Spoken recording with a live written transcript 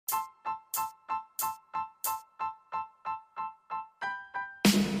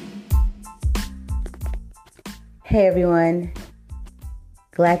Hey everyone,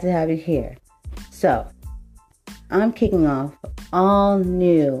 glad to have you here. So, I'm kicking off all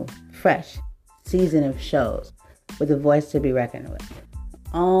new, fresh season of shows with a voice to be reckoned with.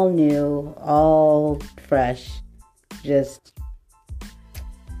 All new, all fresh, just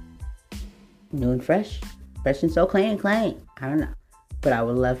new and fresh. Fresh and so clean. I don't know. But I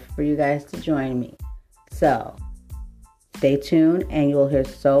would love for you guys to join me. So, stay tuned and you'll hear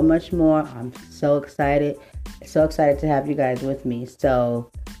so much more. I'm so excited. So excited to have you guys with me.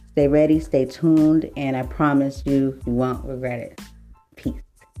 So stay ready, stay tuned, and I promise you won't regret it. Peace.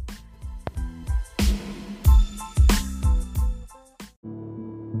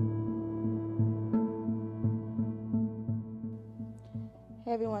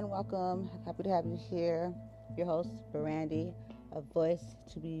 Hey everyone, welcome. Happy to have you here. Your host, Brandy, a voice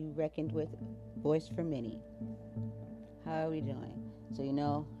to be reckoned with, voice for many. How are we doing? So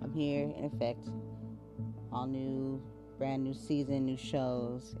I'm here in effect. All new, brand new season, new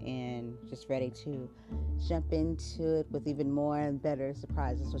shows, and just ready to jump into it with even more and better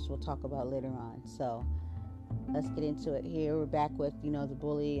surprises, which we'll talk about later on. So let's get into it here. We're back with, the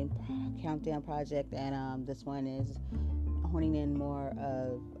Bully and Countdown Project, and this one is honing in more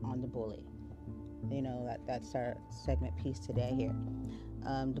on the bully. That's our segment piece today here.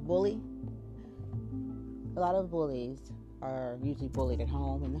 The bully, a lot of bullies are usually bullied at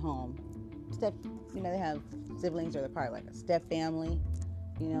home, in the home. They have siblings, or they're part of like a step family,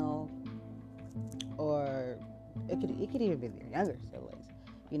 or it could even be their younger siblings.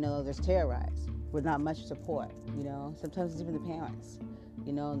 There's terrorized with not much support. Sometimes it's even the parents.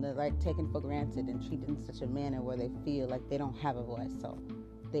 And they're like taken for granted and treated in such a manner where they feel like they don't have a voice, so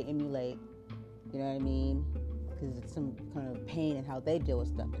they emulate. You know what I mean? Because it's some kind of pain in how they deal with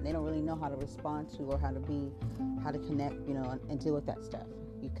stuff, and they don't really know how to respond to or how to connect, and deal with that stuff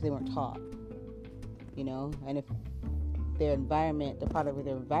because they weren't taught. And if their environment, the part of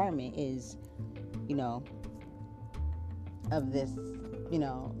their environment is, of this,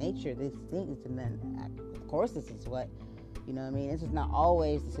 nature, these things, and then, of course, this is what, this is not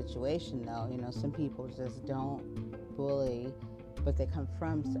always the situation, though. Some people just don't bully, but they come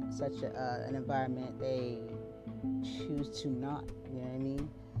from such an environment, they choose to not,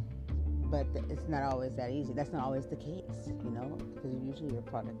 But it's not always that easy. That's not always the case, because usually you're a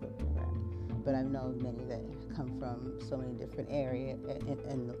product of your environment. But I know many that come from so many different areas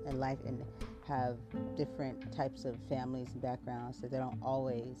in life and have different types of families and backgrounds, so they're not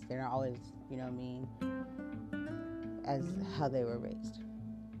always, as how they were raised,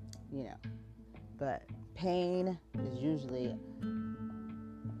 But pain is usually,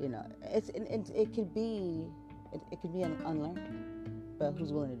 it could be unlearned, but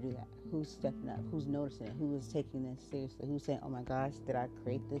who's willing to do that? Who's stepping up? Who's noticing it? Who is taking this seriously? Who's saying, oh my gosh, did I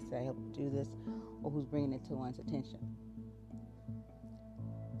create this? Did I help do this? Or who's bringing it to one's attention?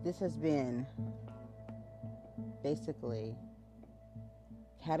 This has been basically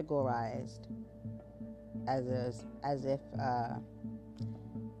categorized as if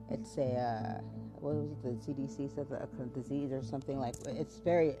it's what was it, the CDC says, a disease or something like. It's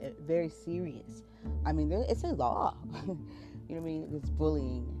very, very serious. It's a law. It's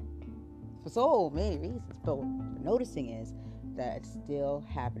bullying for so many reasons, but what we're noticing is that it's still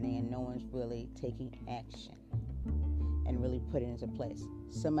happening and no one's really taking action and really putting it into place.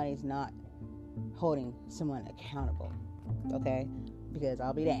 Somebody's not holding someone accountable, okay? Because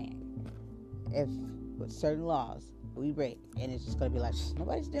I'll be danged if with certain laws we break and it's just going to be like,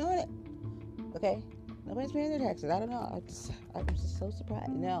 nobody's doing it, okay? Nobody's paying their taxes. I don't know. I'm just so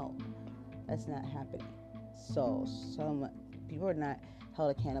surprised. No, that's not happening. So some people are not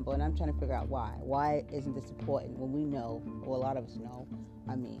held accountable, and I'm trying to figure out why. Why isn't this important when we know, or a lot of us know?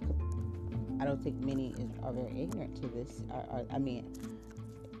 I don't think many are very ignorant to this.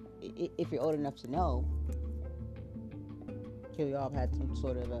 If you're old enough to know, we all had some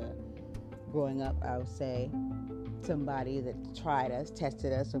sort of a growing up, I would say, somebody that tried us,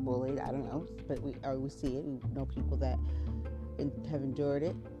 tested us, or bullied. I don't know, but we see it. We know people that have endured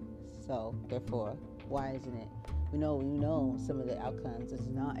it. So therefore, why isn't it? We know some of the outcomes is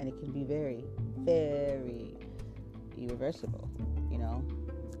not, and it can be very, very irreversible,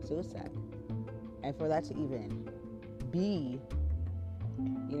 suicide. And for that to even be,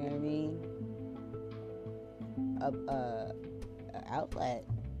 a outlet,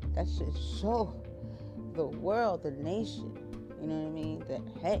 that should show the world, the nation, that,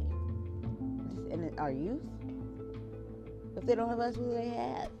 hey, and our youth, if they don't have us, who do they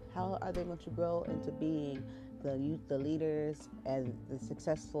have? How are they going to grow into being the youth, the leaders, and the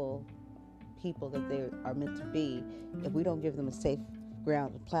successful people that they are meant to be if we don't give them a safe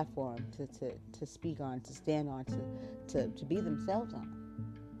ground, a platform to speak on, to stand on, to be themselves on.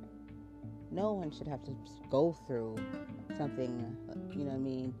 No one should have to go through something,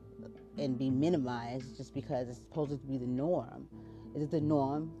 and be minimized just because it's supposed to be the norm. Is it the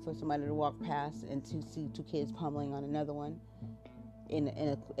norm for somebody to walk past and to see two kids pummeling on another one in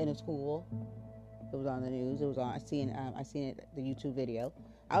a school? It was on the news. It was on. I seen it, the YouTube video.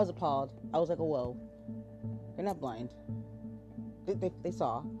 I was appalled. I was like, oh, whoa. They're not blind. They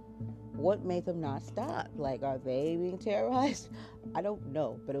saw. What made them not stop? Like, are they being terrorized? I don't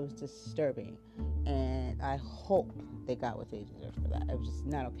know, but it was disturbing. And I hope they got what they deserved for that. It was just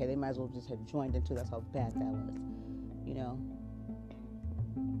not okay. They might as well just have joined into. That's how bad that was,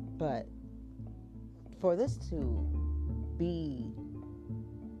 But for this to be,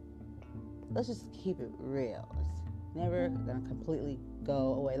 let's just keep it real. It's never gonna completely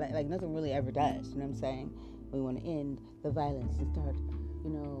go away. Like nothing really ever does. You know what I'm saying? We want to end the violence and start,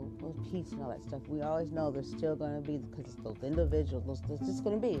 with peace and all that stuff. We always know there's still going to be, because it's those individuals, there's just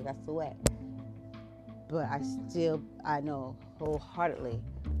going to be. That's the way. But I know wholeheartedly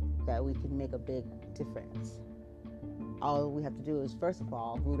that we can make a big difference. All we have to do is, first of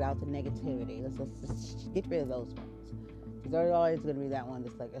all, root out the negativity. Let's just get rid of those ones. Because there's always going to be that one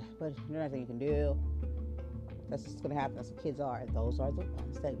that's like, but there's nothing you can do. That's just going to happen. That's what kids are. And those are the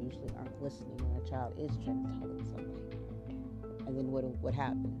ones that usually aren't listening when a child is trying to tell them something. And then what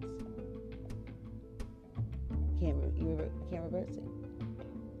happens? You can't reverse it.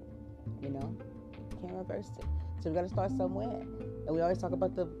 Can't reverse it. So we got to start somewhere. And we always talk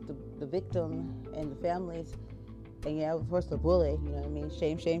about the victim and the families. And yeah, of course the bully.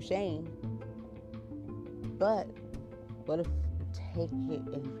 Shame, shame, shame. But what if you take it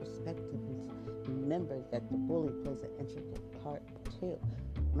in perspective and remember that the bully plays an intricate part too?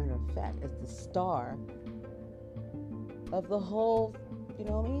 Matter of fact, is the star of the whole, the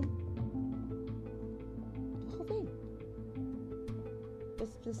whole thing.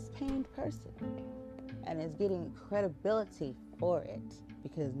 It's this pained person. And is getting credibility for it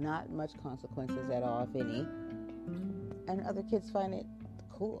because not much consequences at all, if any. And other kids find it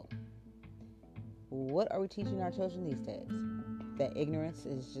cool. What are we teaching our children these days? That ignorance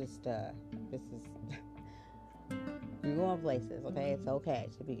is just, you're going places, okay? It's okay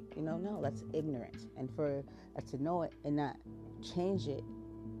to be, no, that's ignorance. And for us to know it and not change it,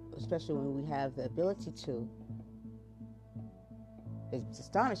 especially when we have the ability to, it's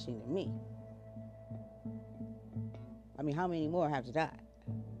astonishing to me. I mean, how many more have to die?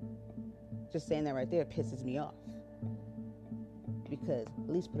 Just saying that right there pisses me off. Because at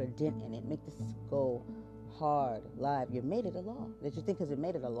least put a dent in it. Make this go hard, live. You made it a law. Did you think because it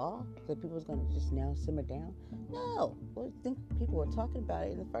made it a law that people was going to just now simmer down? No. Well, I think people were talking about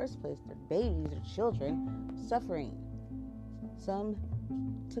it in the first place. Their babies, their children, suffering. Some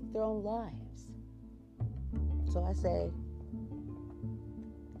took their own lives. So I say,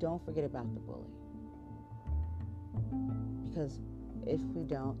 don't forget about the bully. Because if we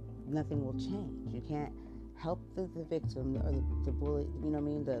don't, nothing will change. You can't help the victim or the bully,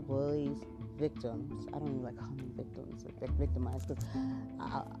 the bully's victims. I don't even like calling them victims or victimized because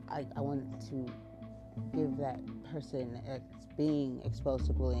I want to give that person being exposed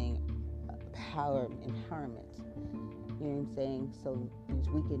to bullying empowerment. You know what I'm saying? So these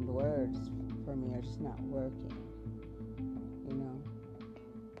weakened words for me are just not working.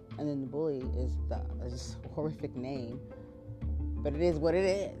 And then the bully is just a horrific name, but it is what it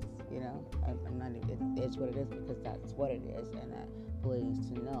is. I'm not even, it's what it is because that's what it is, and that bully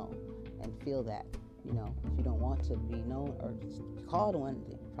needs to know and feel that, if you don't want to be known or called one,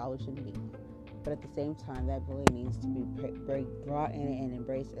 you probably shouldn't be. But at the same time, that bully needs to be brought in and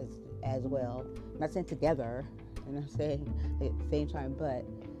embraced as well. I'm not saying together, I'm saying at the same time, but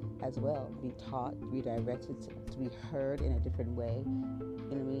as well, be taught, redirected to be heard in a different way,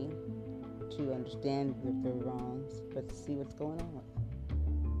 to understand their wrongs, but to see what's going on with them.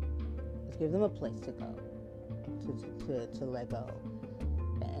 Let's give them a place to go, to let go,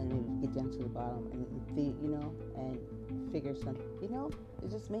 and maybe get down to the bottom and figure something. It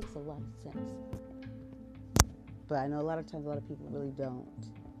just makes a lot of sense. But I know a lot of times a lot of people really don't.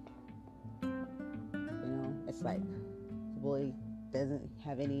 It's like the bully doesn't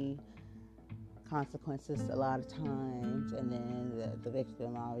have any consequences a lot of times, and then the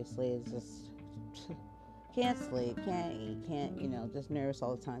victim obviously is just can't sleep, can't eat, can't, just nervous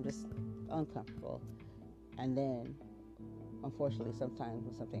all the time, just uncomfortable. And then, unfortunately, sometimes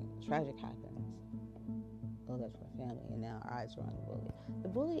when something tragic happens, oh, that's my family, and now our eyes are on the bully. The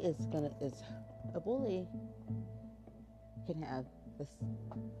bully a bully can have this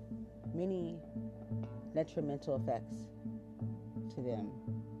many detrimental effects to them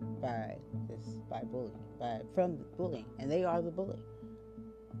from bullying, and they are the bully.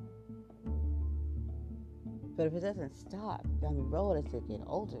 But if it doesn't stop down the road as they get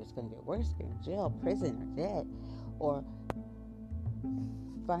older, it's going to get worse. They're in jail, prison, or dead, or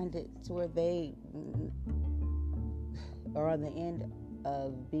find it to where they are on the end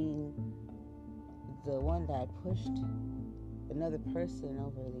of being the one that pushed another person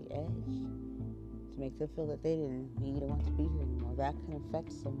over the edge to make them feel that they didn't need or want to be here anymore. That can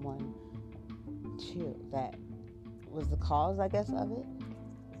affect someone too. That was the cause, I guess, of it.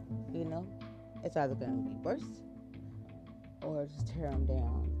 It's either going to be worse or just tear them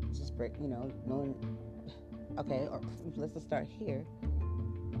down. Just break, knowing, okay, or let's just start here.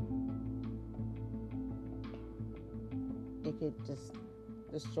 It could just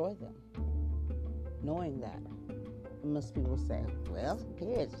destroy them. Knowing that. Most people say, well, who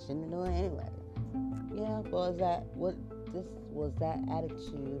cares? Shouldn't have known anyway. Yeah, well, was that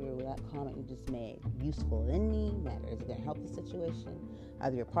attitude or that comment you just made useful in any matter? Is it going to help the situation?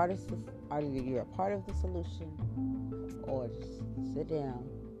 Either you're a part of the solution, or just sit down,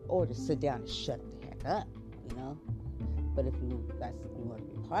 and shut the heck up, But if you want to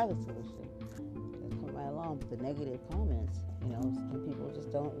be part of the solution, then come right along. But the negative comments, some people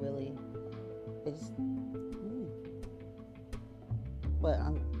just don't really. They just. But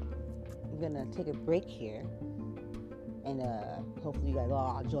I'm gonna take a break here, and hopefully you guys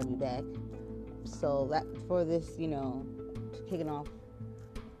all join me back. So that for this, kicking off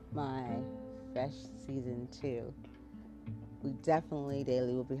my fresh season 2, we definitely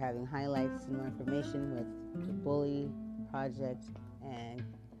daily will be having highlights and more information with the Bully Project and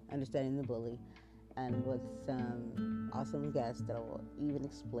Understanding the Bully, and with some awesome guests that will even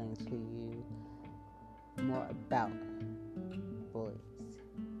explain to you more about bullies,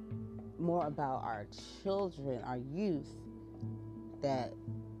 more about our children, our youth that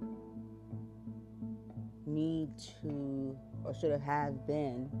need to or should have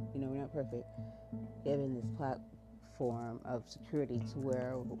been, we're not perfect, given this platform of security to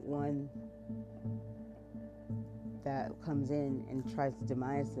where one that comes in and tries to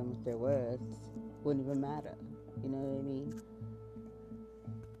demise them with their words wouldn't even matter. You know what I mean?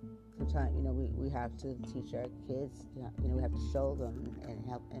 Sometimes, we have to teach our kids, we have to show them and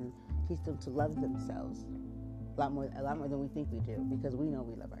help and teach them to love themselves a lot more than we think we do, because we know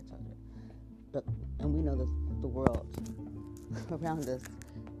we love our children. And we know the world around us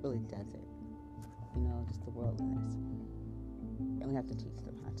really doesn't. Just the worldliness. And we have to teach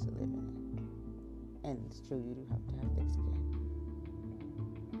them how to live in it. And it's true, you do have to have thick skin.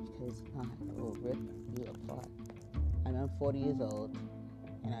 Because if not, it will rip you apart. I'm 40 years old,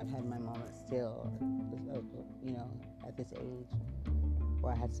 and I've had my moments still, at this age,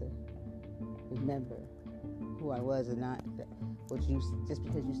 where I had to remember who I was, and not just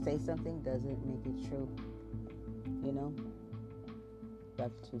because you say something doesn't make it true. You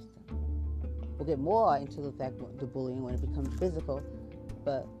have to choose them. We'll get more into the fact of the bullying when it becomes physical,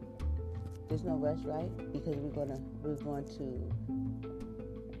 but there's no rush, right? Because we're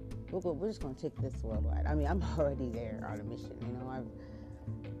just going to take this worldwide. I mean, I'm already there on a mission. I've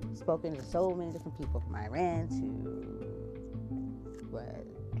spoken to so many different people, from Iran to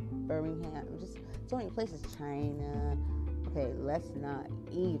Birmingham, just so many places, China. Okay, let's not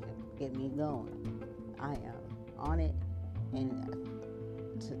even get me going. I am on it, and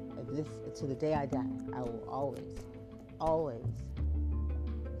to the day I die, I will always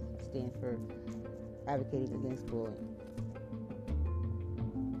stand for advocating against bullying.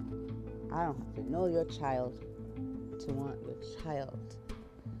 I don't have to know your child to want your child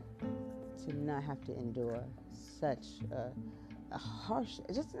to not have to endure such a harsh,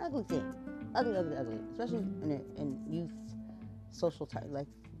 just an ugly thing. Ugly. Especially in youth social time, like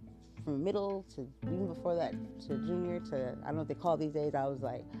from middle to even before that to junior to, I don't know what they call it these days. I was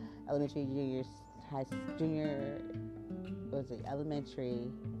like elementary, junior,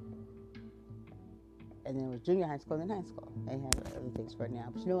 elementary, and then it was junior high school and then high school. They have other things for it now,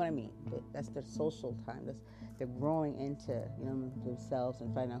 but you know what I mean. That's their social time. They're growing into themselves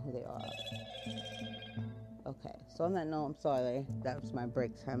and finding out who they are. Okay, so on that note, I'm sorry. That was my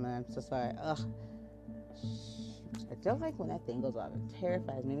break time, and I'm so sorry. I don't like when that thing goes off. It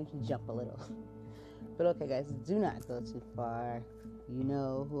terrifies me. It makes me jump a little. But okay, guys, do not go too far. You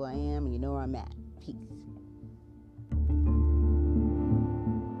know who I am, and you know where I'm at. Peace.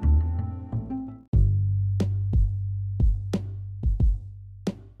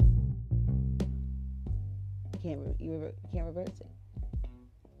 You can't reverse it.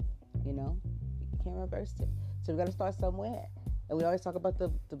 You can't reverse it. So we got to start somewhere. And we always talk about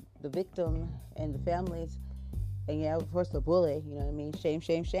the victim and the families And yeah, of course, the bully, you know what I mean? Shame,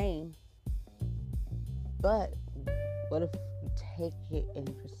 shame, shame. But what if you take it in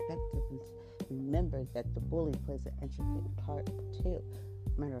perspective and remember that the bully plays an intricate part too?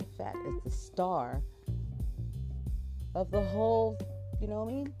 Matter of fact, is the star of the whole, you know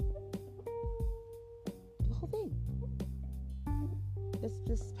what I mean? The whole thing. It's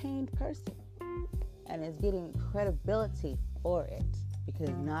this pained person. And is getting credibility for it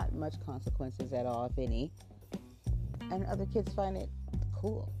because not much consequences at all, if any. And other kids find it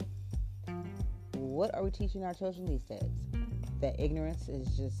cool. What are we teaching our children these days? That ignorance is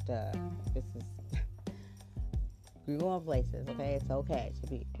just, this is, we go on places, okay? It's okay to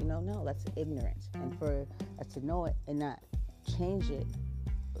be, no, that's ignorance. And for us to know it and not change it,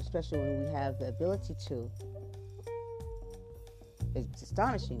 especially when we have the ability to, it's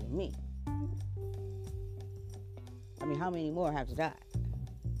astonishing to me. I mean, how many more have to die?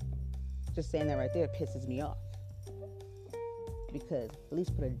 Just saying that right there pisses me off. Because at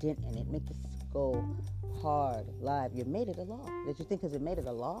least put a dent in it. Make this go hard, live. You made it a law. Did you think because it made it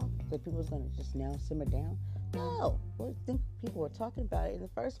a law that people was going to just now simmer down? No. Well, I think people were talking about it in the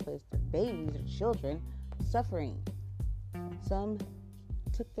first place. Their babies, their children, suffering. Some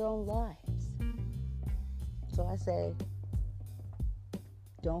took their own lives. So I say,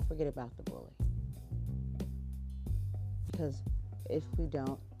 don't forget about the bully. Because if we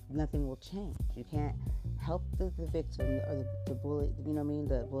don't, nothing will change. You can't help the victim or the bully, you know what I mean?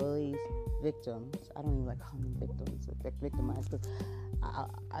 The bully's victims. I don't even like calling them victims, victimized, because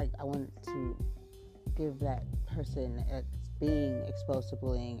I want to give that person that's being exposed to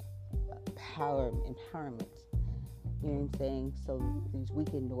bullying empowerment. You know what I'm saying? So these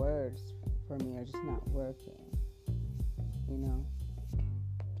weakened words for me are just not working,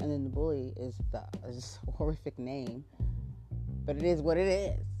 And then the bully is just a horrific name. But it is what it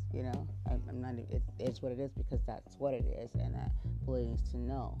is, I'm not. It is what it is because that's what it is, and that bully needs to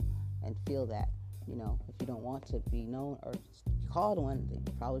know and feel that. If you don't want to be known or called one, then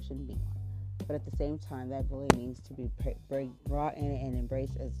you probably shouldn't be one. But at the same time, that bully needs to be brought in and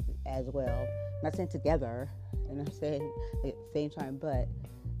embraced as well. I'm not saying together, I'm saying at the same time, but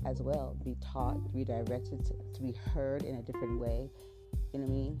as well, be taught, redirected to be heard in a different way. You know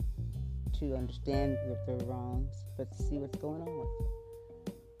what I mean? To understand their wrongs, but to see what's going on with them.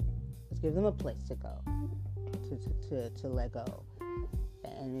 Let's give them a place to go, to let go,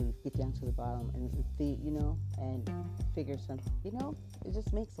 and maybe get down to the bottom and figure something. It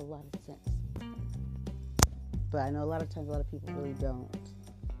just makes a lot of sense. But I know a lot of times, a lot of people really don't.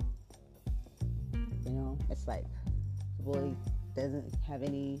 It's like the bully doesn't have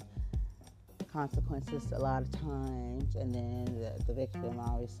any consequences a lot of times, and then the victim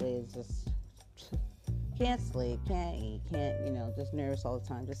obviously is just can't sleep, can't eat, just nervous all the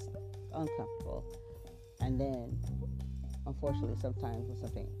time, just uncomfortable. And then unfortunately sometimes when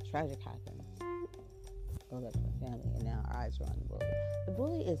something tragic happens, go back to my family, and now our eyes are on the bully. The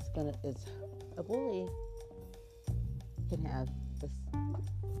bully a bully can have this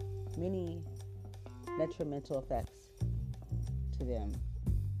many detrimental effects to them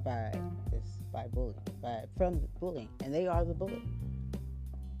from bullying, and they are the bully.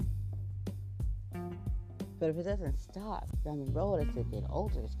 But if it doesn't stop down the road, as they get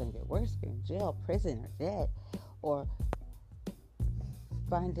older, it's going to get worse. Get in jail, prison, or dead, or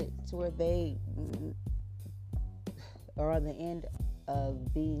find it to where they are on the end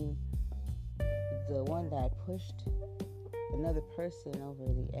of being the one that pushed another person over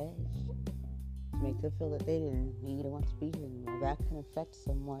the edge to make them feel that they didn't need or want to be here anymore. That can affect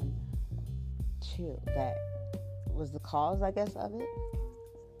someone too. That was the cause, I guess, of it.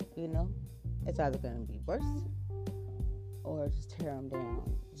 It's either going to be worse or just tear them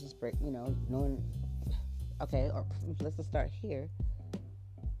down. Just break, knowing, okay, or let's just start here.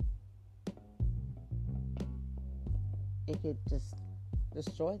 It could just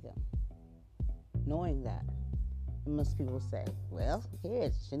destroy them. Knowing that. And most people say, well, who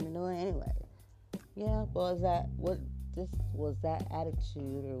cares? Shouldn't be doing it anyway. Yeah, well, was that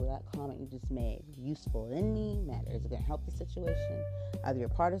attitude or that comment you just made useful in any matter? Is it going to help the situation? Either you're a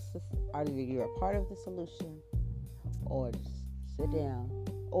part of the solution, or just sit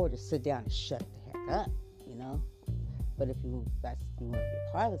down, and shut the heck up. But if you want to be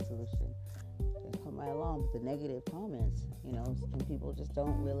a part of the solution, then come right along with the negative comments. And people just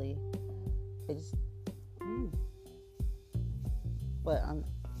don't really. They just. But I'm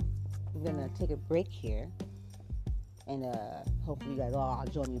gonna take a break here. And hopefully you guys all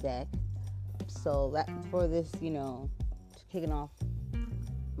join me back. So that for this, kicking off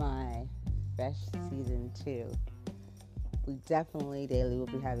my fresh season 2 We definitely daily will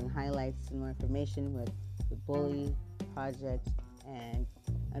be having highlights and more information with the Bully Project and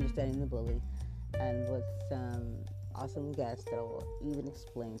Understanding the Bully, and with some awesome guests that will even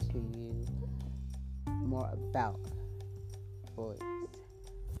explain to you more about bullies,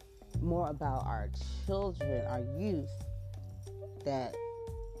 more about our children, our youth that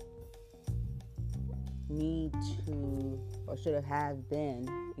need to or should have been,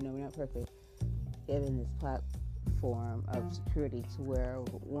 we're not perfect, given this platform of security to where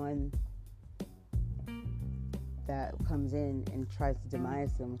one that comes in and tries to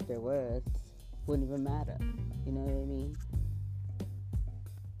demise them with their words wouldn't even matter. You know what I mean?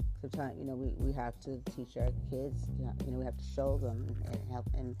 Sometimes, we have to teach our kids, we have to show them and help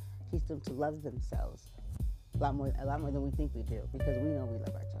and teach them to love themselves a lot more than we think we do, because we know we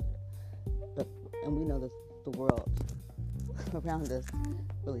love our children, and we know that the world around us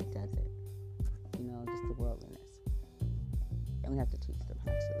really doesn't, just the worldliness, and we have to teach them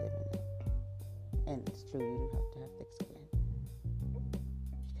how to live in it. And it's true, you do have to have thick skin,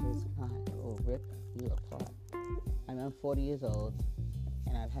 because God will rip you apart. I'm 40 years old,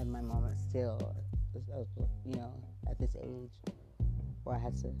 and I've had my moments still, at this age, where I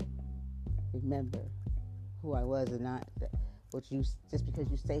had to remember who I was, and not just because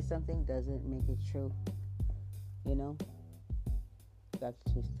you say something doesn't make it true. You have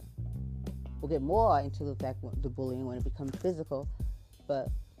to teach them. We'll get more into the fact the bullying when it becomes physical, but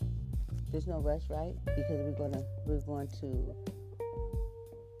there's no rush, right? Because we're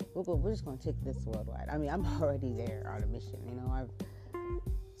just going to take this worldwide. I'm already there on a mission. I've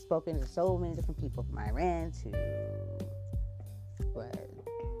spoken to so many different people, from Iran to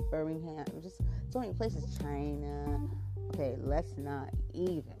Birmingham, just so many places, China. Okay, let's not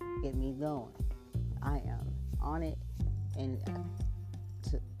even get me going. I am on it, and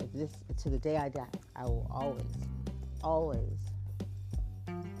to the day I die, I will always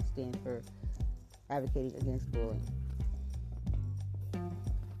stand for advocating against bullying.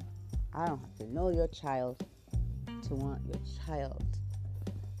 I don't have to know your child to want your child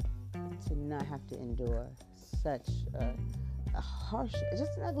to not have to endure such a harsh,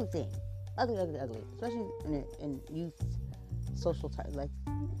 just an ugly thing. Ugly. Especially in youth social time, like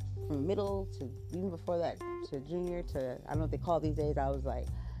from middle to even before that to junior to, I don't know what they call it these days. I was like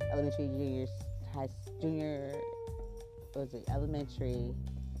elementary, junior, elementary,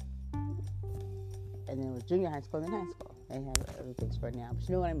 and then it was junior high school and then high school. They have everything spread now, but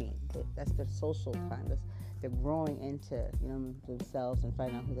you know what I mean. That's their social time. They're growing into themselves and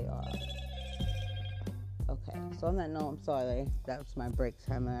finding out who they are. Okay, so on that note, I'm sorry. That was my break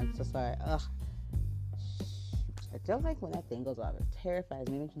time, and I'm so sorry. Ugh. I don't like when that thing goes off. It terrifies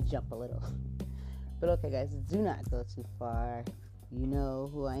me. It makes me jump a little. But okay, guys, do not go too far. You know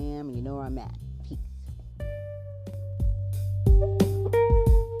who I am, and you know where I'm at. Peace.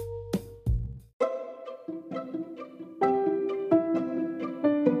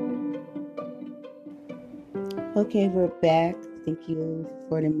 Okay, we're back. Thank you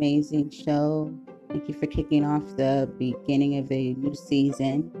for an amazing show. Thank you for kicking off the beginning of a new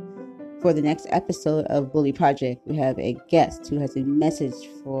season. For the next episode of Bully Project, we have a guest who has a message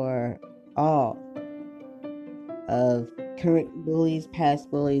for all of current bullies,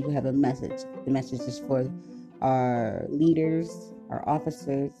 past bullies. We have a message. The message is for our leaders, our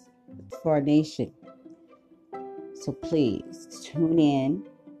officers, for our nation. So please tune in.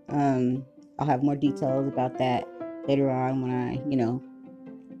 I'll have more details about that later on when I,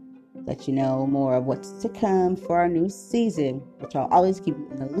 let you know more of what's to come for our new season, which I'll always keep you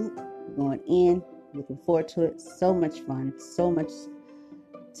in the loop. We're going in, looking forward to it. So much fun, so much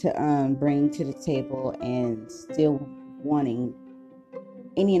to bring to the table, and still wanting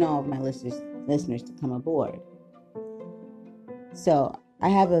any and all of my listeners to come aboard. So I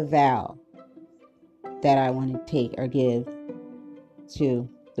have a vow that I want to take or give to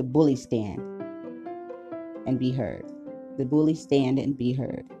the bully stand and be heard. The bully stand and be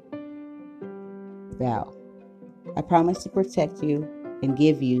heard. Vow. I promise to protect you and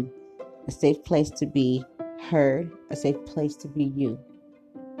give you a safe place to be heard, a safe place to be you.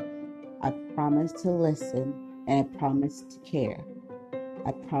 I promise to listen, and I promise to care.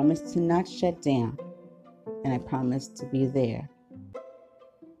 I promise to not shut down, and I promise to be there.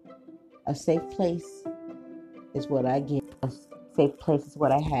 A safe place is what I give. A safe place is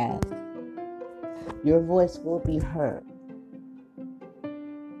what I have. Your voice will be heard,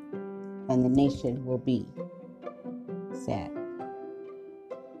 and the nation will be sad.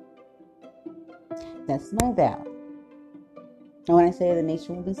 That's my vow. And when I say the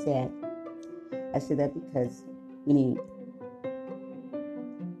nation will be sad, I say that because we need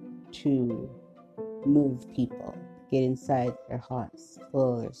to move people, get inside their hearts,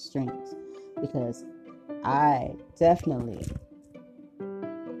 pull their strings, because I definitely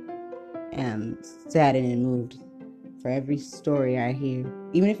am saddened and moved for every story I hear,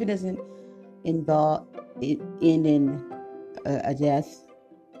 even if it doesn't end in a death.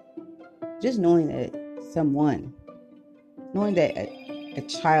 Just knowing that a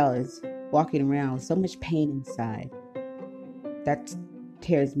child is walking around with so much pain inside, that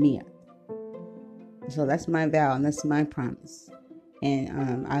tears me up. So that's my vow and that's my promise.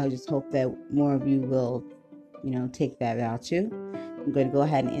 And I just hope that more of you will, take that vow too. I'm going to go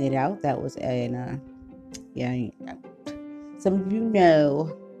ahead and end it out. That was some of you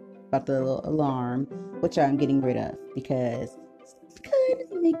know about the little alarm, which I'm getting rid of because it's kind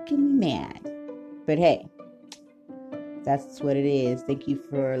of making me mad. But hey, that's what it is. Thank you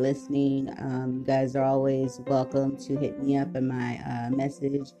for listening. You guys are always welcome to hit me up in my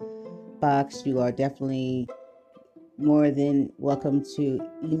message box. You are definitely more than welcome to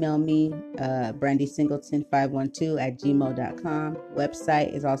email me, brandysingleton512@gmail.com.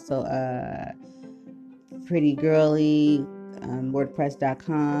 Website is also prettygirly,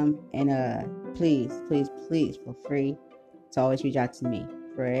 wordpress.com. And please feel free to always reach out to me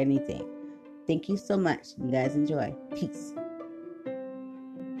for anything. Thank you so much. You guys enjoy. Peace.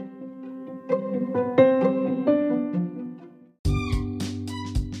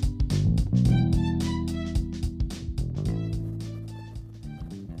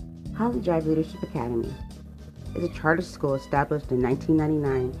 Holly Drive Leadership Academy is a charter school established in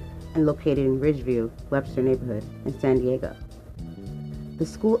 1999 and located in Ridgeview, Webster neighborhood in San Diego. The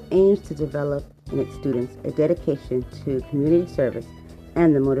school aims to develop in its students a dedication to community service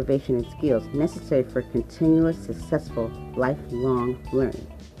and the motivation and skills necessary for continuous, successful, lifelong learning.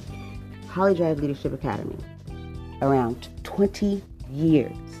 Holly Drive Leadership Academy, around 20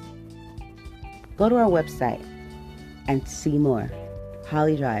 years. Go to our website and see more.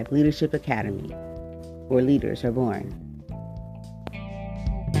 Holly Drive Leadership Academy, where leaders are born.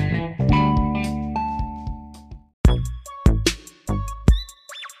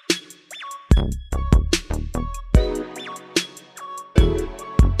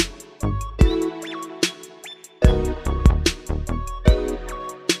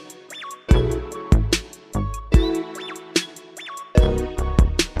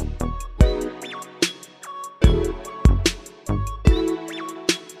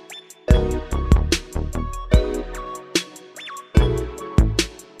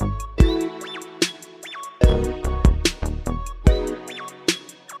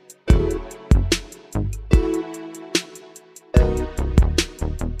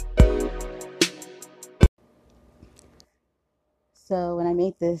 So when I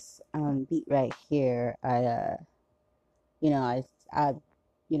made this beat right here, I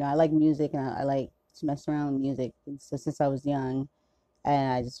like music and I like to mess around with music. And so since I was young,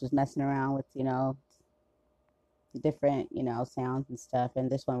 and I just was messing around with the different sounds and stuff.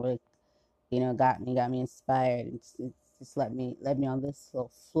 And this one really got me inspired. It's just led me on this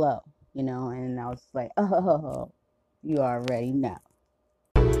little flow, and I was like, oh, you already know.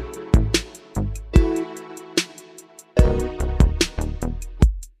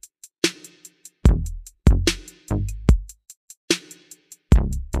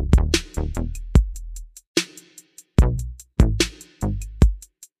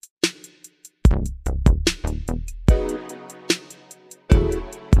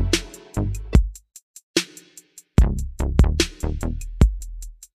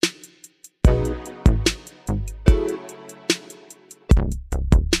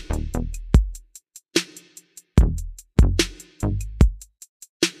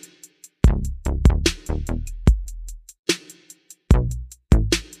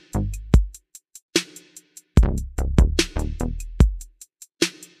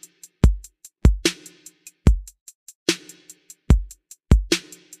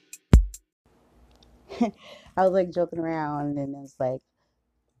 I was like joking around, and it was like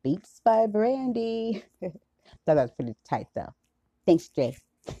Beats by Brandy. Thought that was pretty tight though. Thanks, Jay.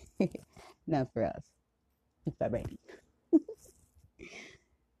 Not for us. Beats by Brandy. You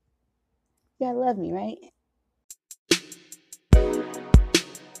gotta love me, right?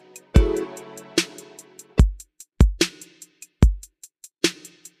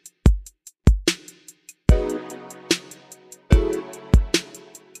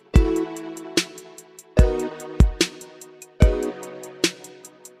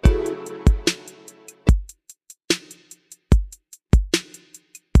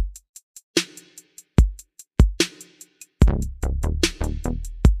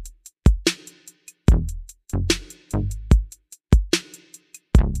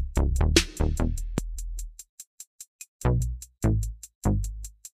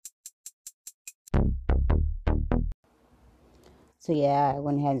 So yeah, I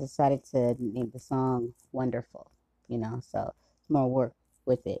went ahead and decided to name the song Wonderful, so it's more work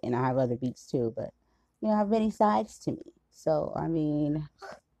with it. And I have other beats too, but I have many sides to me. So I mean,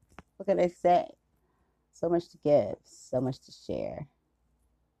 what can I say? So much to give, so much to share.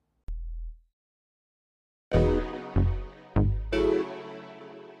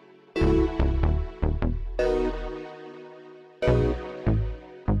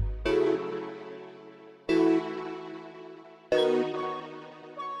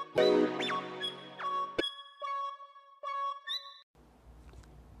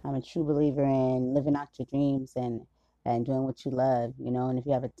 I'm a true believer in living out your dreams and doing what you love, and if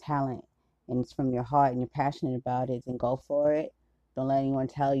you have a talent and it's from your heart and you're passionate about it, then go for it. Don't let anyone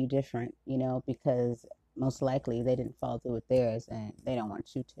tell you different, because most likely they didn't follow through with theirs and they don't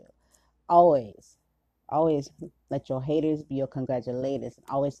want you to. Always, always let your haters be your congratulators and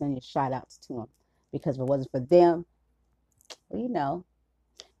always send your shout outs to them, because if it wasn't for them, well,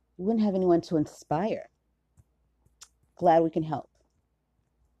 you wouldn't have anyone to inspire. Glad we can help.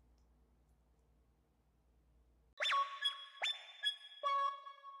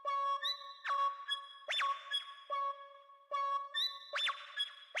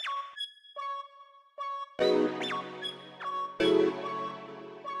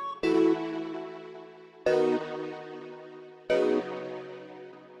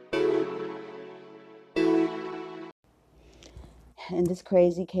 In this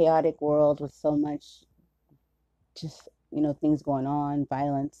crazy, chaotic world with so much just things going on,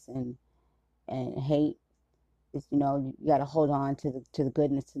 violence and hate, is you got to hold on to the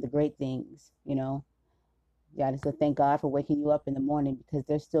goodness, to the great things. You got to still thank God for waking you up in the morning, because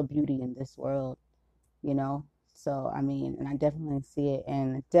there's still beauty in this world. you know so I mean, and I definitely see it,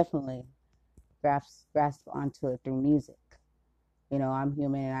 and definitely grasp onto it through music. I'm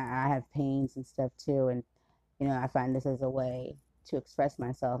human, and I have pains and stuff too, and I find this as a way to express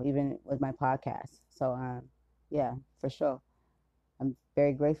myself, even with my podcast. So yeah, for sure. I'm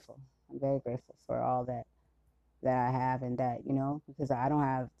very grateful. I'm very grateful for all that I have, and that, because I don't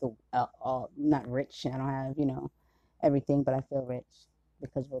have the all, not rich. I don't have, everything, but I feel rich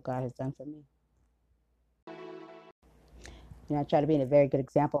because of what God has done for me. I try to be a very good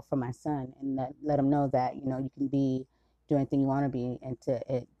example for my son, and let him know that, you can be do anything you want to be, and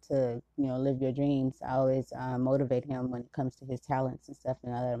to live your dreams. I always motivate him when it comes to his talents and stuff,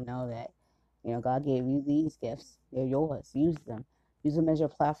 and I let him know that, God gave you these gifts. They're yours. Use them. Use them as your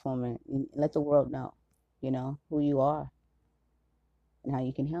platform, and let the world know, who you are and how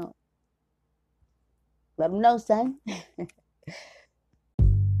you can help. Let them know, son.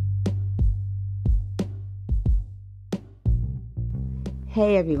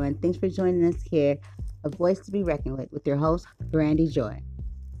 Hey everyone, thanks for joining us here, A Voice to Be Reckoned with your host, Brandy Joy.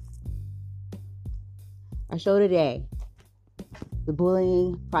 Our show today, the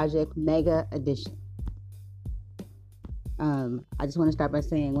Bullying Project Mega Edition. I just want to start by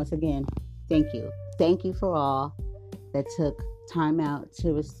saying, once again, thank you. Thank you for all that took time out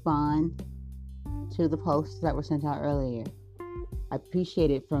to respond to the posts that were sent out earlier. I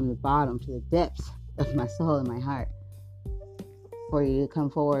appreciate it from the bottom to the depths of my soul and my heart, for you to come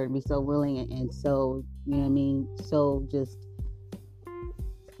forward and be so willing and so, so just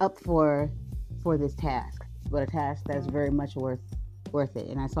up for this task, but a task that's very much worth it.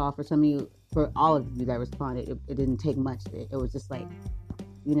 And I saw for some of you, for all of you that responded, it didn't take much. It was just like,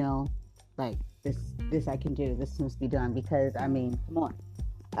 like this I can do. This must be done, because I mean, come on.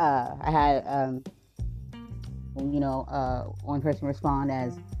 I had one person respond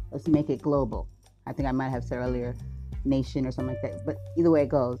as, let's make it global. I think I might have said earlier nation or something like that, but either way it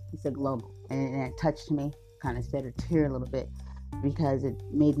goes, he said global, and it touched me, kind of shed a tear a little bit, because it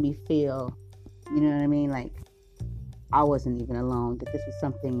made me feel, you know what I mean, like I wasn't even alone, that this was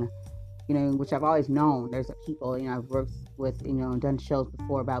something, which I've always known. There's people, I've worked with, done shows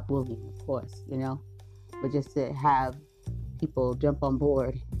before about bullying, of course, but just to have people jump on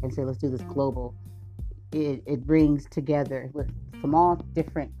board and say, let's do this global, it brings together from all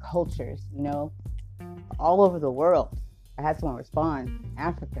different cultures, all over the world. I had someone respond,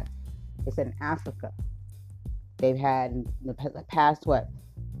 Africa. They said in Africa, they've had in the past,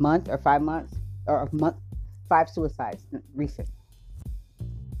 month or 5 months, or a month, 5 suicides recent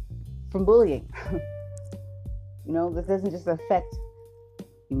from bullying. This doesn't just affect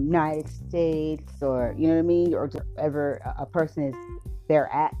United States, or, or wherever a person is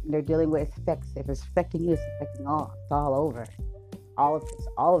they're dealing with. If it's affecting you, it's affecting all. It's all over. All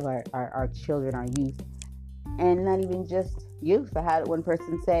of our children, our youth. And not even just youth. I had one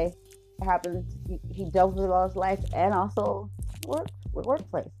person say it happened, he dealt with it all his life, and also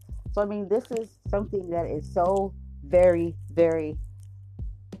workplace. So I mean, this is something that is so very, very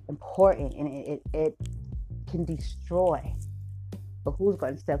important, and it can destroy. But who's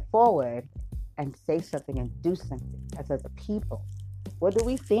going to step forward and say something and do something as a people? What do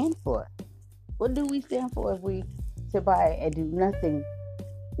we stand for? What do we stand for if we sit by and do nothing?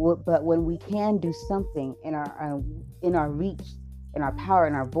 But when we can do something in our reach, in our power,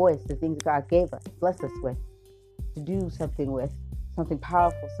 in our voice, the things God gave us, blessed us with, to do something with, something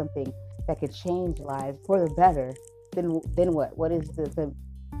powerful, something that could change lives for the better, then what? What is the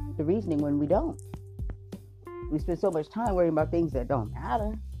reasoning when we don't? We spend so much time worrying about things that don't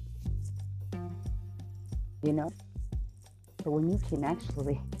matter, you know? But when you can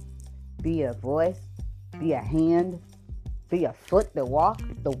actually be a voice, be a hand, be a foot that walked,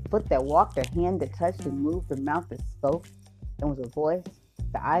 the hand that touched and moved, the mouth that spoke and was a voice,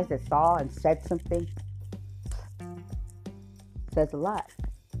 the eyes that saw and said something, says a lot.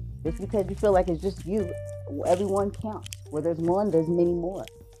 Just because you feel like it's just you, everyone counts. Where there's one, there's many more.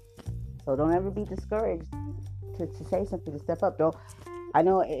 So don't ever be discouraged to say something, to step up. I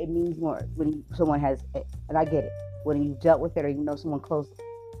know it means more when someone has, and I get it, when you've dealt with it or you know someone close,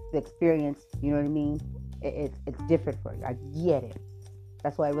 the experience, you know what I mean? It's different for you. I get it.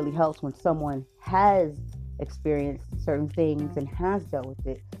 That's why it really helps when someone has experienced certain things and has dealt with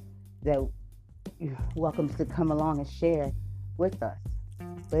it, that you're welcome to come along and share with us.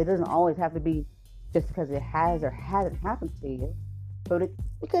 But it doesn't always have to be just because it has or hasn't happened to you, but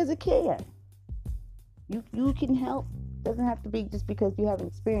because it can. You can help. It doesn't have to be just because you haven't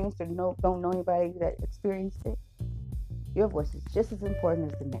experienced or don't know anybody that experienced it. Your voice is just as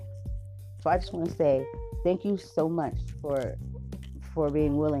important as the next. So I just want to say thank you so much for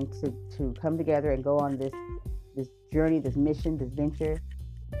being willing to come together and go on this journey, this mission, this venture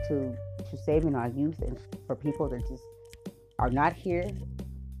to saving our youth, and for people that just are not here,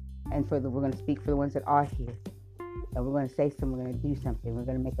 and we're going to speak for the ones that are here, and we're going to say something, we're going to do something, we're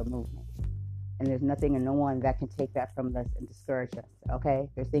going to make a movement, and there's nothing and no one that can take that from us and discourage us. Okay,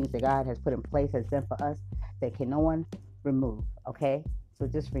 there's things that God has put in place, has done for us, that can no one remove. Okay, so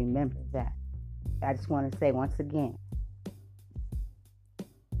just remember that. I just want to say once again,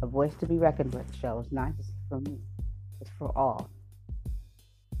 a voice to be reckoned with show is not just for me, it's for all.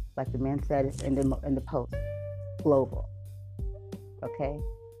 Like the man said in the post, global. Okay,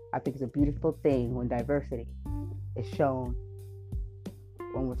 I think it's a beautiful thing when diversity is shown,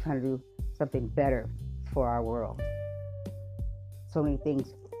 when we're trying to do something better for our world. So many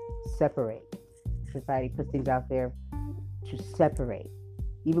things separate. Society puts things out there to separate.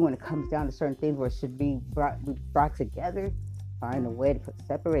 Even when it comes down to certain things where it should be brought together, find a way to put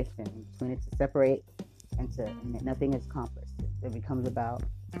separation between it, to separate and nothing is accomplished. It becomes about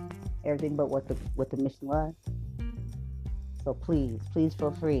everything but what the mission was. So please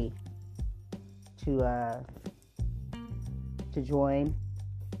feel free to join.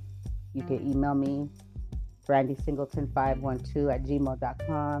 You can email me,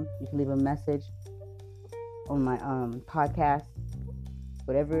 brandysingleton512@gmail.com. You can leave a message on my podcast.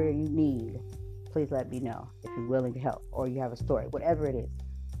 Whatever you need, please let me know if you're willing to help or you have a story. Whatever it is,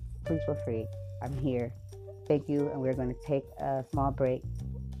 please feel free. I'm here. Thank you, and we're going to take a small break.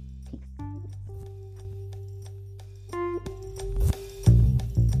 Peace.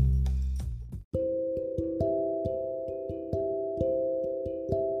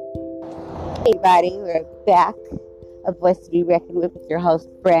 Hey everybody, we're back. A voice to be reckoned with your host,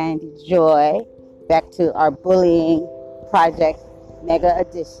 Brandy Joy. Back to our bullying project mega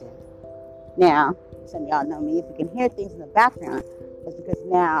edition. Now, some of y'all know me. If you can hear things in the background, it's because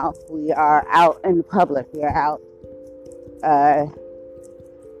now we are out in the public. We are out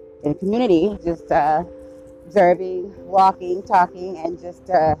in the community, just observing, walking, talking, and just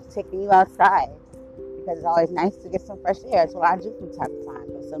taking you outside, because it's always nice to get some fresh air. That's what I do from time to time,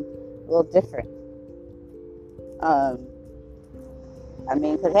 but a little different. Because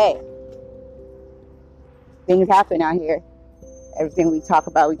hey, things happen out here. Everything we talk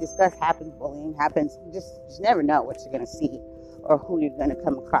about, we discuss happens. Bullying happens. You just never know what you're going to see or who you're going to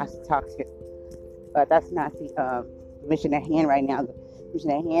come across to talk to. But that's not the mission at hand right now. The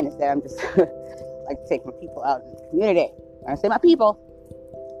mission at hand is that I'm just like to take my people out in the community. When I say my people,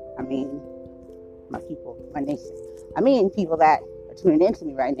 I mean my people, my nation. I mean people that are tuning into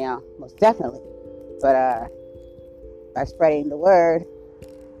me right now, most definitely. But by spreading the word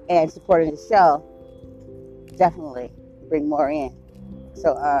and supporting the show, definitely bring more in.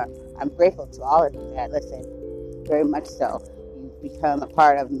 So I'm grateful to all of you that listen, very much so. You've become a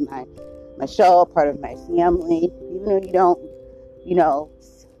part of my show, a part of my family, even though you don't,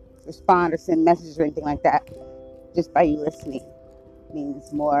 respond or send messages or anything like that. Just by you listening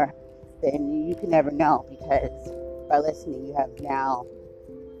means more than you can ever know, because by listening, you have now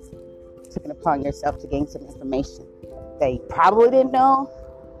taken upon yourself to gain some information that you probably didn't know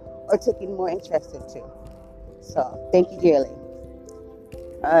or took in more interest into. So, thank you dearly.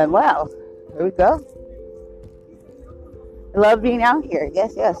 Wow, here we go. I love being out here.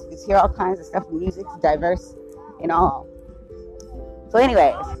 Yes. You can hear all kinds of stuff. Music, diverse, and all. So,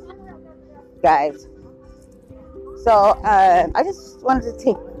 anyways, guys. So, I just wanted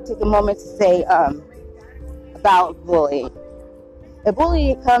to take a moment to say about bullying. The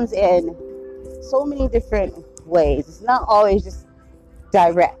bullying comes in so many different ways. It's not always just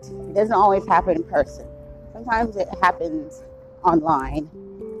direct. It doesn't always happen in person. Sometimes it happens online.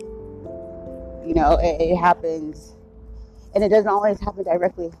 It happens, and it doesn't always happen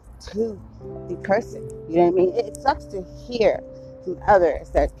directly to the person. You know what I mean? It sucks to hear from others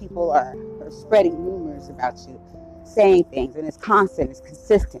that people are spreading rumors about you, saying things, and it's constant, it's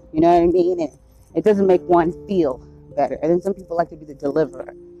consistent. You know what I mean? And it doesn't make one feel better. And then some people like to be the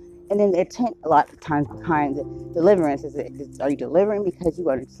deliverer. And then their intent a lot of times behind the deliverance are you delivering because you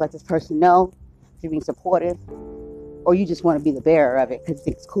want to just let this person know you're being supportive, or you just want to be the bearer of it because you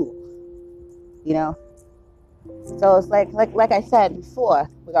think it's cool, So it's like I said before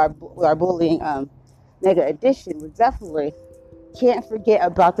with our bullying mega edition, we definitely can't forget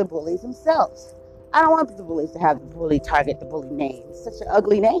about the bullies themselves. I don't want the bullies to have the bully target, the bully name. It's such an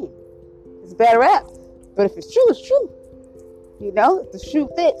ugly name. It's a bad rap. But if it's true, it's true. If the shoe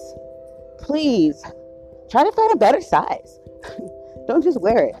fits, please try to find a better size. Don't just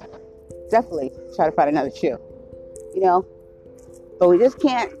wear it. Definitely try to find another shoe. But we just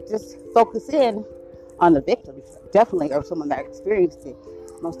can't just focus in on the victim. Definitely, or someone that experienced it.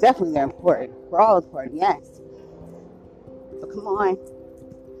 Most definitely, they're important. We're all important, yes. But come on,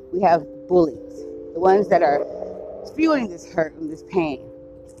 we have bullies, the ones that are spewing this hurt and this pain.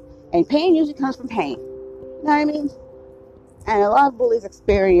 And pain usually comes from pain. You know what I mean? And a lot of bullies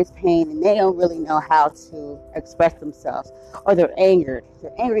experience pain and they don't really know how to express themselves. Or they're angered.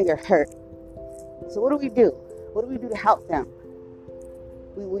 They're angry, they're hurt. So what do we do? What do we do to help them?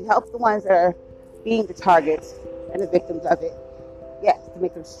 We help the ones that are being the targets and the victims of it. Yes, to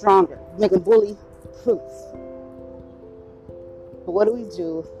make them stronger. Make them bully-proof. But what do we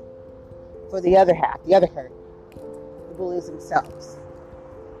do for the other half, the other hurt? The bullies themselves.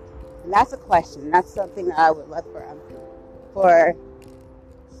 And that's a question. And that's something that I would love for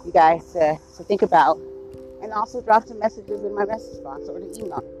you guys to think about. And also drop some messages in my message box or the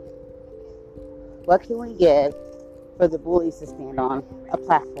email. What can we give for the bullies to stand on a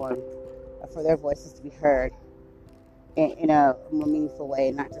platform, for their voices to be heard in a more meaningful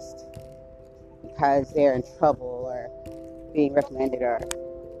way, not just because they're in trouble or being reprimanded or,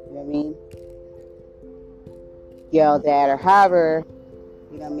 yelled at or however,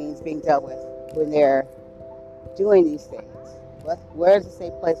 is being dealt with when they're doing these things. Where's the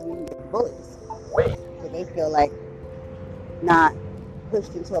safe place we can get the bullies? So they feel like not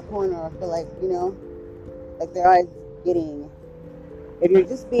pushed into a corner or feel like, like they're always getting, if you're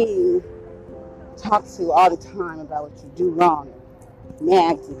just being talked to all the time about what you do wrong and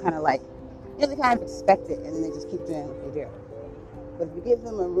nagged and kind of like, they kind of expect it and then they just keep doing what they do. But if you give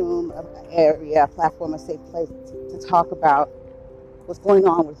them a room, an area, a platform, a safe place to talk about what's going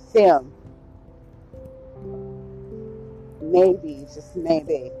on with them, maybe, just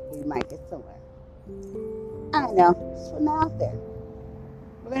maybe, we might get somewhere. I don't know. Just putting that out there.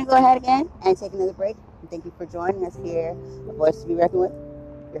 We're going to go ahead again and take another break. And thank you for joining us here. A Voice to Be Reckoned With.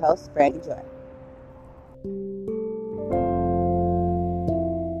 Your host, Brandy Joy.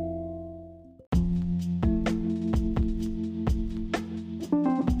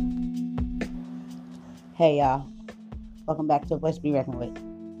 Hey, y'all. Welcome back to A Voice to Be Reckoned With.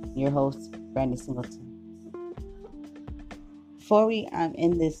 Your host, Brandy Singleton. Before we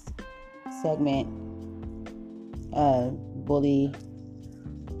end this segment, Bully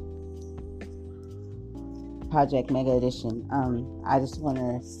Project Mega Edition, I just want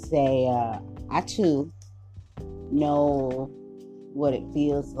to say I too know what it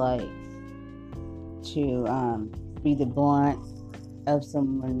feels like to be the blunt of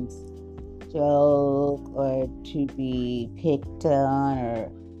someone's joke or to be picked on or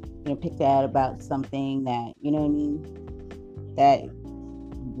picked at about something that that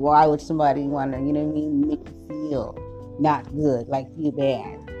why would somebody want to make you feel not good, like feel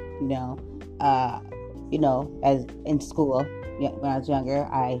bad, as in school when I was younger,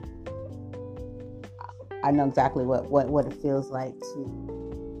 I know exactly what it feels like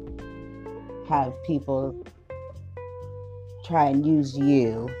to have people try and use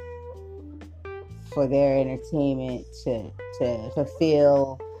you for their entertainment to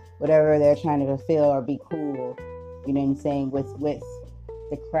fulfill whatever they're trying to fulfill or be cool. you know what I'm saying, with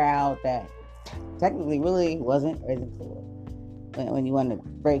the crowd that technically really wasn't or isn't cool. When you want to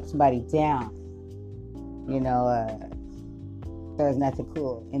break somebody down, there's nothing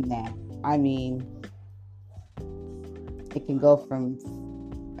cool in that. I mean, it can go from,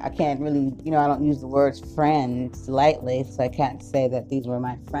 I can't really, I don't use the words friends lightly, so I can't say that these were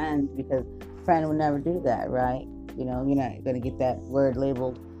my friends, because friend would never do that, right? You're not going to get that word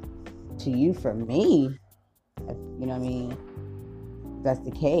labeled to you from me, you know what I mean? That's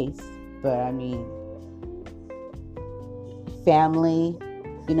the case. But I mean, family,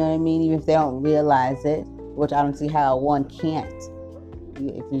 you know what I mean? Even if they don't realize it, which I don't see how one can't,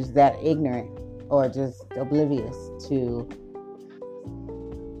 if you're that ignorant or just oblivious to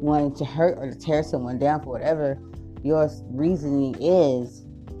wanting to hurt or to tear someone down for whatever your reasoning is.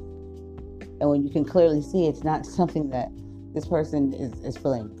 And when you can clearly see it's not something that this person is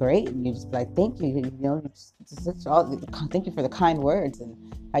feeling great, and you just be like, thank you, thank you for the kind words and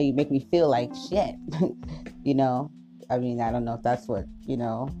how you make me feel like shit. I mean, I don't know if that's what,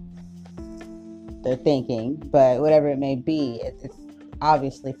 they're thinking, but whatever it may be, it's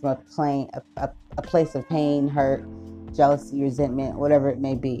obviously from a place of pain, hurt, jealousy, resentment, whatever it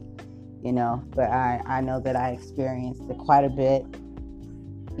may be, but I know that I experienced it quite a bit,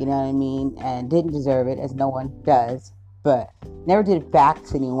 you know what I mean, and didn't deserve it, as no one does, but never did it back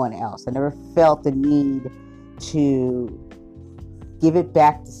to anyone else. I never felt the need to give it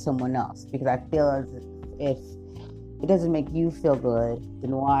back to someone else, because I feel as if it doesn't make you feel good,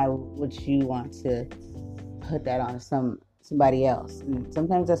 then why would you want to put that on somebody else? And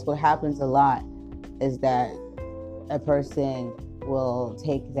sometimes that's what happens a lot, is that a person will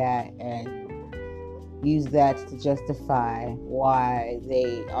take that and use that to justify why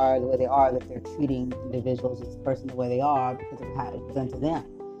they are the way they are, that they're treating individuals, as a person the way they are, because of how it was done to them.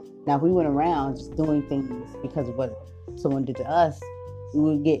 Now, if we went around just doing things because of what someone did to us,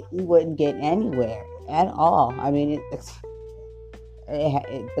 we wouldn't get anywhere at all. I mean,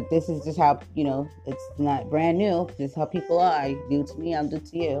 but this is just how, it's not brand new. This is how people are. You do to me, I'll do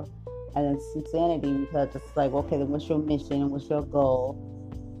to you. And it's insanity, because it's like, okay, then what's your mission? What's your goal?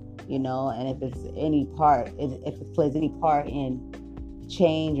 And if it's any part, if it plays any part in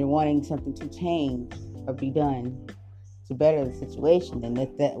change or wanting something to change or be done to better the situation, then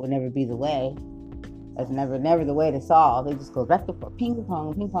that would never be the way. That's never the way to solve. It just goes back and forth, ping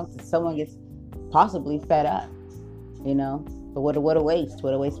pong, till someone gets possibly fed up, But what a waste.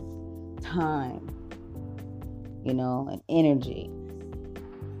 What a waste of time, and energy.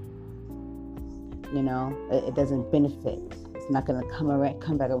 It doesn't benefit. It's not going to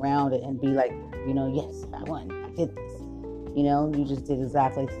come back around and be like, yes, I won. I did this. You just did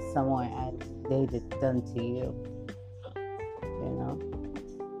exactly to someone as they did done to you.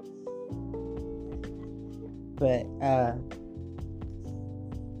 But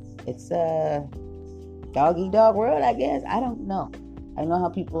it's a dog-eat-dog world, I guess. I don't know. I know how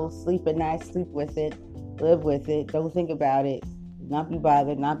people sleep at night, sleep with it, live with it, don't think about it, not be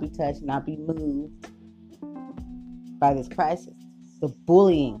bothered, not be touched, not be moved by this crisis, the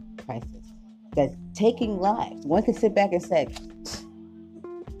bullying crisis that's taking lives. One can sit back and say,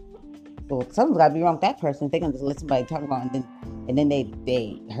 well, something's got to be wrong with that person. They're going to just let somebody talk about it, and then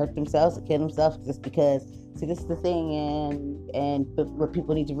they hurt themselves or kill themselves just because. See, this is the thing, and what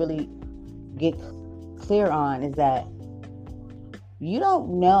people need to really get clear on is that you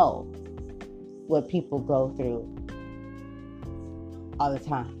don't know what people go through all the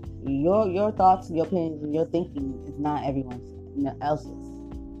time. Your thoughts and your opinions and your thinking is not everyone else's.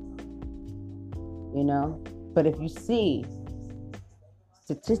 But if you see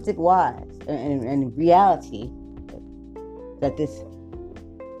statistic-wise and in reality that this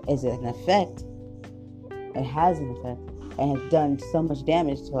is an effect, it has an effect, and has done so much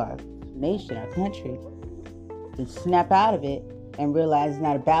damage to our nation, our country, to snap out of it and realize it's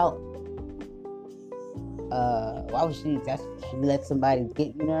not about why would she let somebody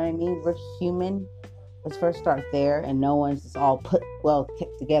get, you know what I mean? We're human. Let's first start there, and no one's just all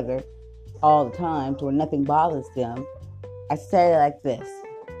kept together all the time to where nothing bothers them. I say it like this: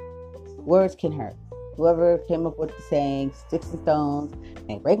 words can hurt. Whoever came up with the saying, sticks and stones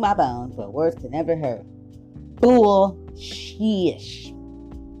may break my bones, but words can never hurt. Bullshit.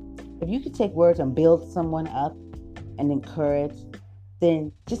 If you could take words and build someone up and encourage,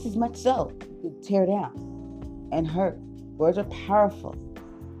 then just as much so, you could tear down and hurt. Words are powerful.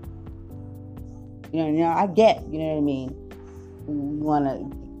 I get, you know what I mean? We want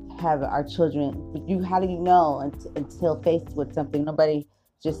to have our children, but how do you know until faced with something? Nobody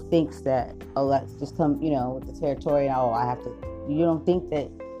just thinks that, let's just come, with the territory, I have to. You don't think that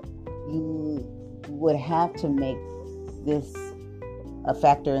you would have to make this a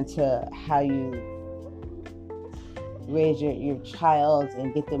factor into how you raise your child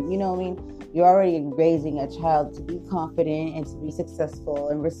and get them, you know what I mean? You're already raising a child to be confident and to be successful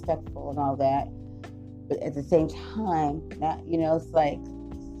and respectful and all that. But at the same time, now, you know, it's like,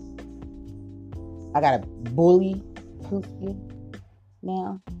 I gotta bully-proof you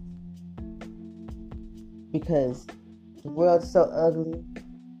now because the world's so ugly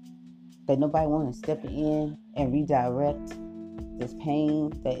that nobody wants to step in and redirect this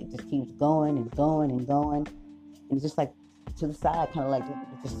pain that it just keeps going and going and going. And it's just like to the side, kind of like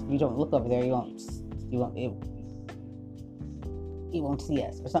just you don't look over there, it won't see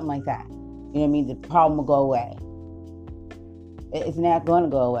us or something like that. You know what I mean? The problem will go away. It's not going to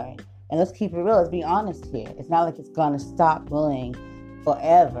go away. And let's keep it real. Let's be honest here. It's not like it's going to stop bullying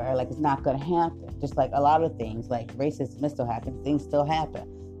forever. Like it's not going to happen. Just like a lot of things, like racism still happens. Things still happen.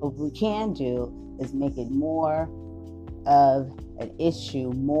 But what we can do is make it more of an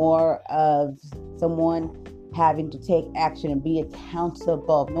issue, more of someone having to take action and be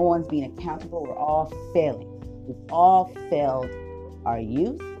accountable. If no one's being accountable, we're all failing. We've all failed our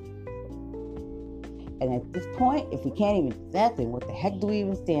youth. And at this point, if we can't even do that, then what the heck do we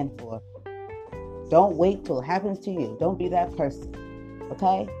even stand for? Don't wait till it happens to you. Don't be that person.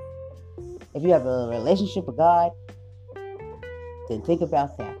 Okay? If you have a relationship with God, then think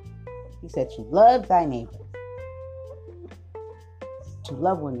about that. He said to love thy neighbor, to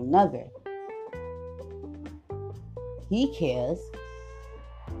love one another. He cares.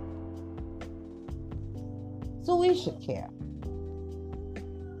 So we should care.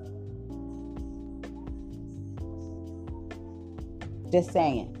 Just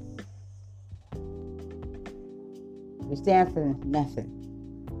saying. You stand for nothing.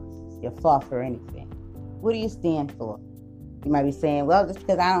 You fall for anything. What do you stand for? You might be saying, well, just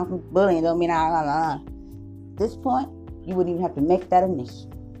because I don't bullying don't mean At this point, you wouldn't even have to make that an issue.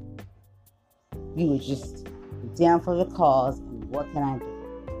 You would just be down for the cause, and what can I do?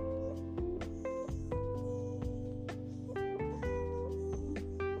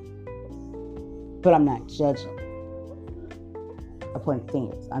 But I'm not judging. I point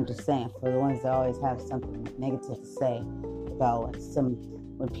fingers. I'm just saying, for the ones that always have something negative to say about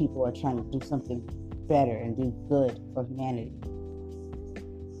when people are trying to do something better and do good for humanity.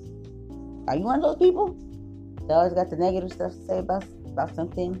 Are you one of those people that always got the negative stuff to say about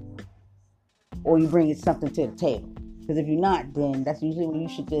something? Or you bring something to the table? Because if you're not, then that's usually when you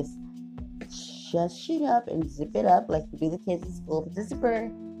should just shut shit up and zip it up like you do the kids in school. Put the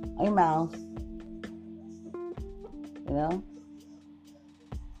zipper on your mouth. You know?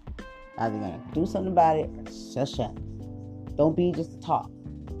 Either you're going to do something about it or just shut. Don't be just a talk.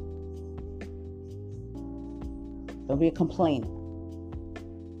 Don't be a complainer.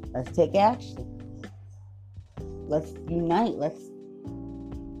 Let's take action. Let's unite. Let's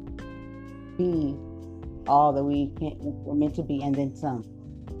be all that we're meant to be and then some.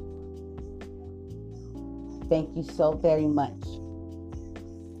 Thank you so very much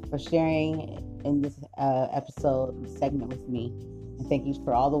for sharing in this segment with me. And thank you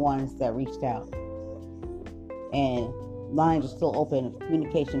for all the ones that reached out. And lines are still open of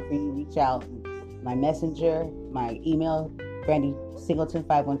communication for you to reach out. My messenger, my email,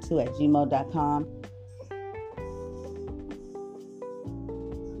 BrandySingleton512@gmail.com.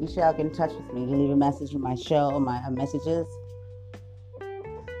 You shall get in touch with me. You leave a message from my show, my messages.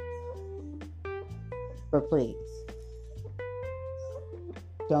 But please,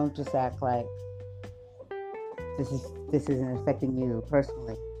 don't just act like this isn't affecting you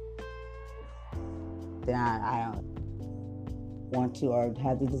personally. Then I don't want to or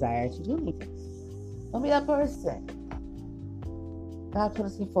have the desire to do anything. Don't be that person. God put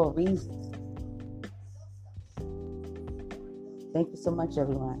us here for a reason. Thank you so much,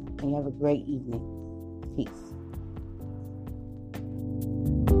 everyone, and you have a great evening. Peace.